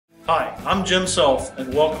Hi, I'm Jim Self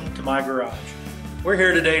and welcome to my garage. We're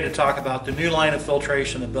here today to talk about the new line of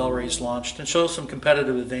filtration that Bel-Ray's launched and show some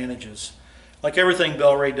competitive advantages. Like everything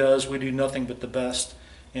Bel-Ray does, we do nothing but the best,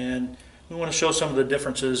 and we want to show some of the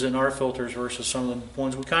differences in our filters versus some of the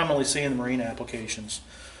ones we commonly see in the marine applications.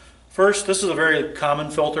 First, this is a very common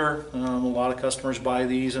filter. A lot of customers buy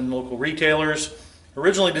these in local retailers.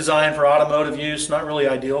 Originally designed for automotive use, not really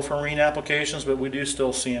ideal for marine applications, but we do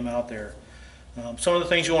still see them out there. Some of the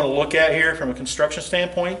things you want to look at here from a construction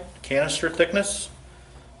standpoint: canister thickness,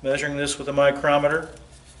 measuring this with a micrometer.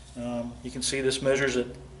 You can see this measures at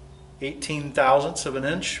 18 thousandths of an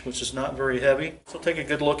inch, which is not very heavy. So take a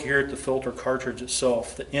good look here at the filter cartridge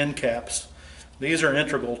itself, the end caps. These are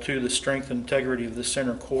integral to the strength and integrity of the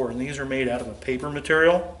center core, and these are made out of a paper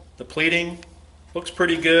material. The pleating looks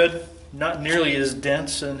pretty good, not nearly as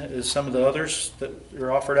dense as some of the others that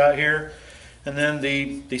are offered out here. And then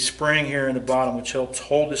the spring here in the bottom, which helps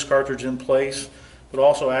hold this cartridge in place, but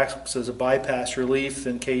also acts as a bypass relief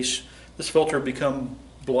in case this filter become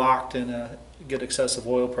blocked and get excessive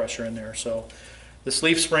oil pressure in there. So this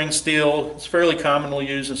leaf spring steel is fairly commonly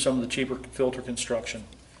used in some of the cheaper filter construction.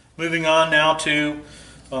 Moving on now to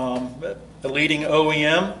the leading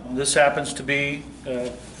OEM. This happens to be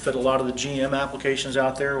fit a lot of the GM applications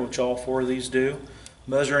out there, which all four of these do.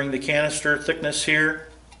 Measuring the canister thickness here,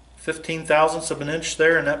 15 thousandths of an inch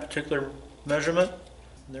there in that particular measurement.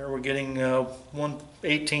 There we're getting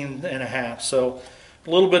 118 and a half. So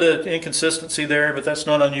a little bit of inconsistency there, but that's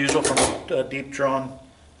not unusual from a deep drawn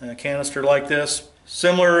canister like this.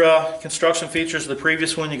 Similar construction features to the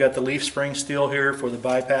previous one. You got the leaf spring steel here for the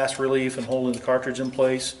bypass relief and holding the cartridge in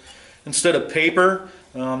place. Instead of paper,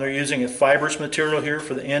 they're using a fibrous material here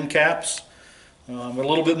for the end caps. A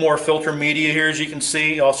little bit more filter media here, as you can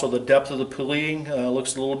see. Also, the depth of the pleating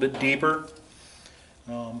looks a little bit deeper.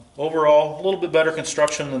 Overall, a little bit better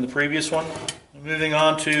construction than the previous one. Moving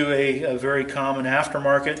on to a very common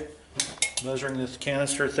aftermarket. Measuring this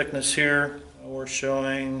canister thickness here, we're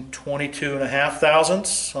showing 22.5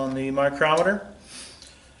 thousandths on the micrometer.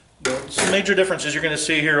 But some major differences you're going to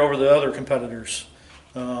see here over the other competitors.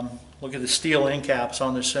 Look at the steel end caps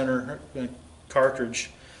on the center cartridge.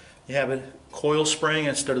 You have a coil spring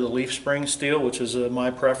instead of the leaf spring steel, which is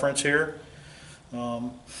my preference here.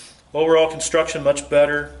 Overall construction much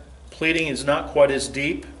better. Pleating is not quite as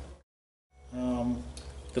deep.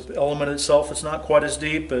 The element itself is not quite as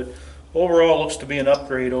deep, but overall looks to be an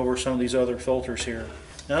upgrade over some of these other filters here.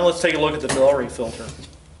 Now let's take a look at the Bel-Ray filter.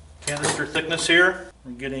 Canister thickness here,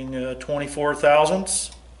 we're getting 24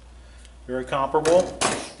 thousandths. Very comparable.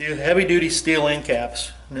 The heavy-duty steel end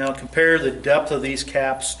caps. Now compare the depth of these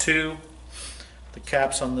caps to the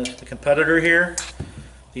caps on the competitor here.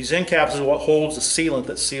 These end caps is what holds the sealant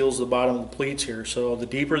that seals the bottom of the pleats here. So the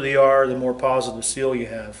deeper they are, the more positive seal you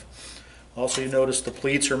have. Also, you notice the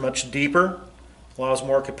pleats are much deeper, allows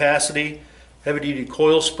more capacity. Heavy-duty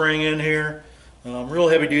coil spring in here. Real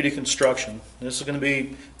heavy-duty construction. This is going to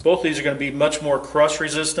be, both of these are going to be much more crush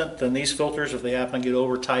resistant than these filters if they happen to get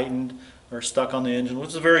over tightened or stuck on the engine, which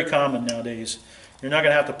is very common nowadays. You're not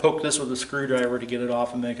going to have to poke this with a screwdriver to get it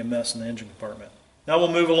off and make a mess in the engine compartment. Now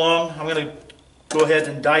we'll move along. I'm going to go ahead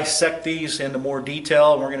and dissect these into more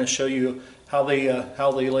detail, and we're going to show you how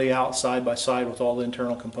they lay out side by side with all the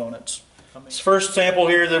internal components. This first sample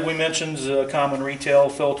here that we mentioned is a common retail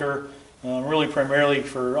filter, really primarily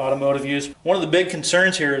for automotive use. One of the big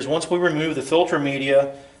concerns here is once we remove the filter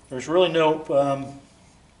media, there's really no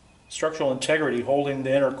structural integrity holding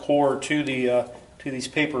the inner core to these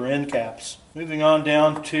paper end caps. Moving on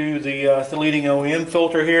down to the leading OEM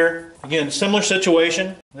filter here. Again, similar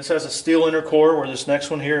situation. This has a steel inner core, where this next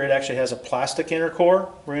one here, it actually has a plastic inner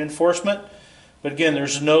core reinforcement. But again,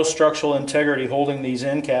 there's no structural integrity holding these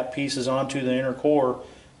end cap pieces onto the inner core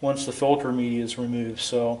once the filter media is removed.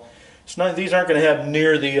 So these aren't going to have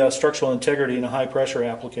near the structural integrity in a high pressure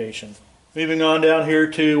application. Moving on down here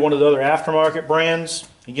to one of the other aftermarket brands.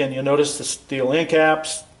 Again, you'll notice the steel end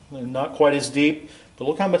caps, not quite as deep, but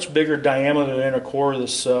look how much bigger diameter the inner core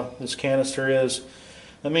this canister is.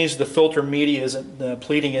 That means the filter media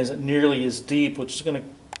pleating isn't nearly as deep, which is going to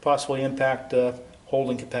possibly impact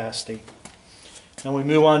holding capacity. Now we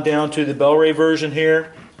move on down to the Bel-Ray version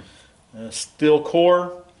here. Steel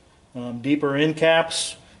core, deeper end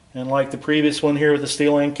caps, and like the previous one here with the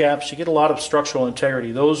steel end caps, you get a lot of structural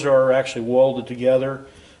integrity. Those are actually welded together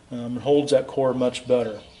and holds that core much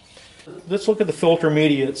better. Let's look at the filter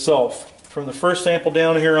media itself. From the first sample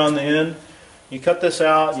down here on the end, you cut this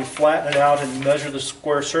out, you flatten it out, and you measure the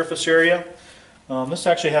square surface area. This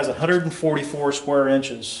actually has 144 square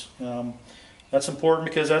inches. That's important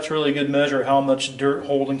because that's really a good measure of how much dirt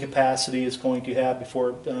holding capacity it's going to have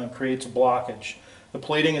before it creates a blockage. The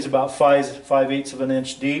plating is about 5/8 of an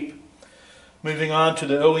inch deep. Moving on to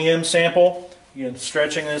the OEM sample, again,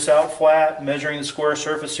 stretching this out flat, measuring the square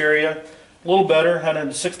surface area. A little better,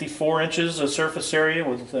 164 inches of surface area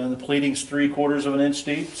with the plating's 3/4 of an inch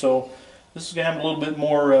deep. So this is going to have a little bit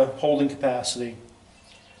more holding capacity.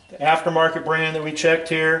 The aftermarket brand that we checked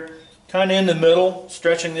here, kind of in the middle,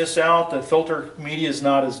 stretching this out. The filter media is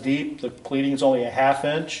not as deep. The plating is only a 1/2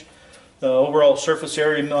 inch. The overall surface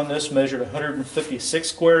area on this measured 156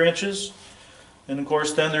 square inches. And of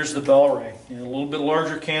course then there's the Bel-Ray. A little bit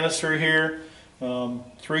larger canister here,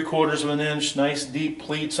 3/4 of an inch, nice deep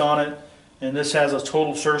pleats on it. And this has a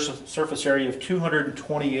total surface area of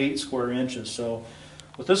 228 square inches. So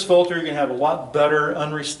with this filter, you can have a lot better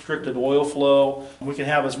unrestricted oil flow. We can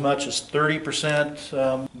have as much as 30%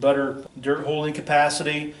 better dirt holding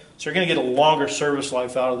capacity. So you're going to get a longer service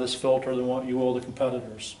life out of this filter than what you will the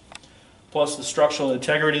competitors. Plus the structural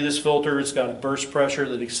integrity of this filter, it's got a burst pressure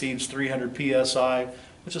that exceeds 300 psi,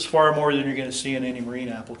 which is far more than you're going to see in any marine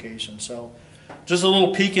application. So just a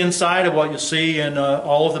little peek inside of what you'll see in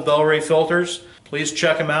all of the Bel-Ray filters. Please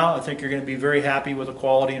check them out. I think you're going to be very happy with the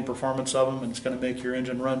quality and performance of them, and it's going to make your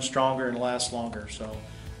engine run stronger and last longer. So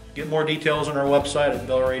get more details on our website at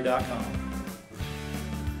belray.com.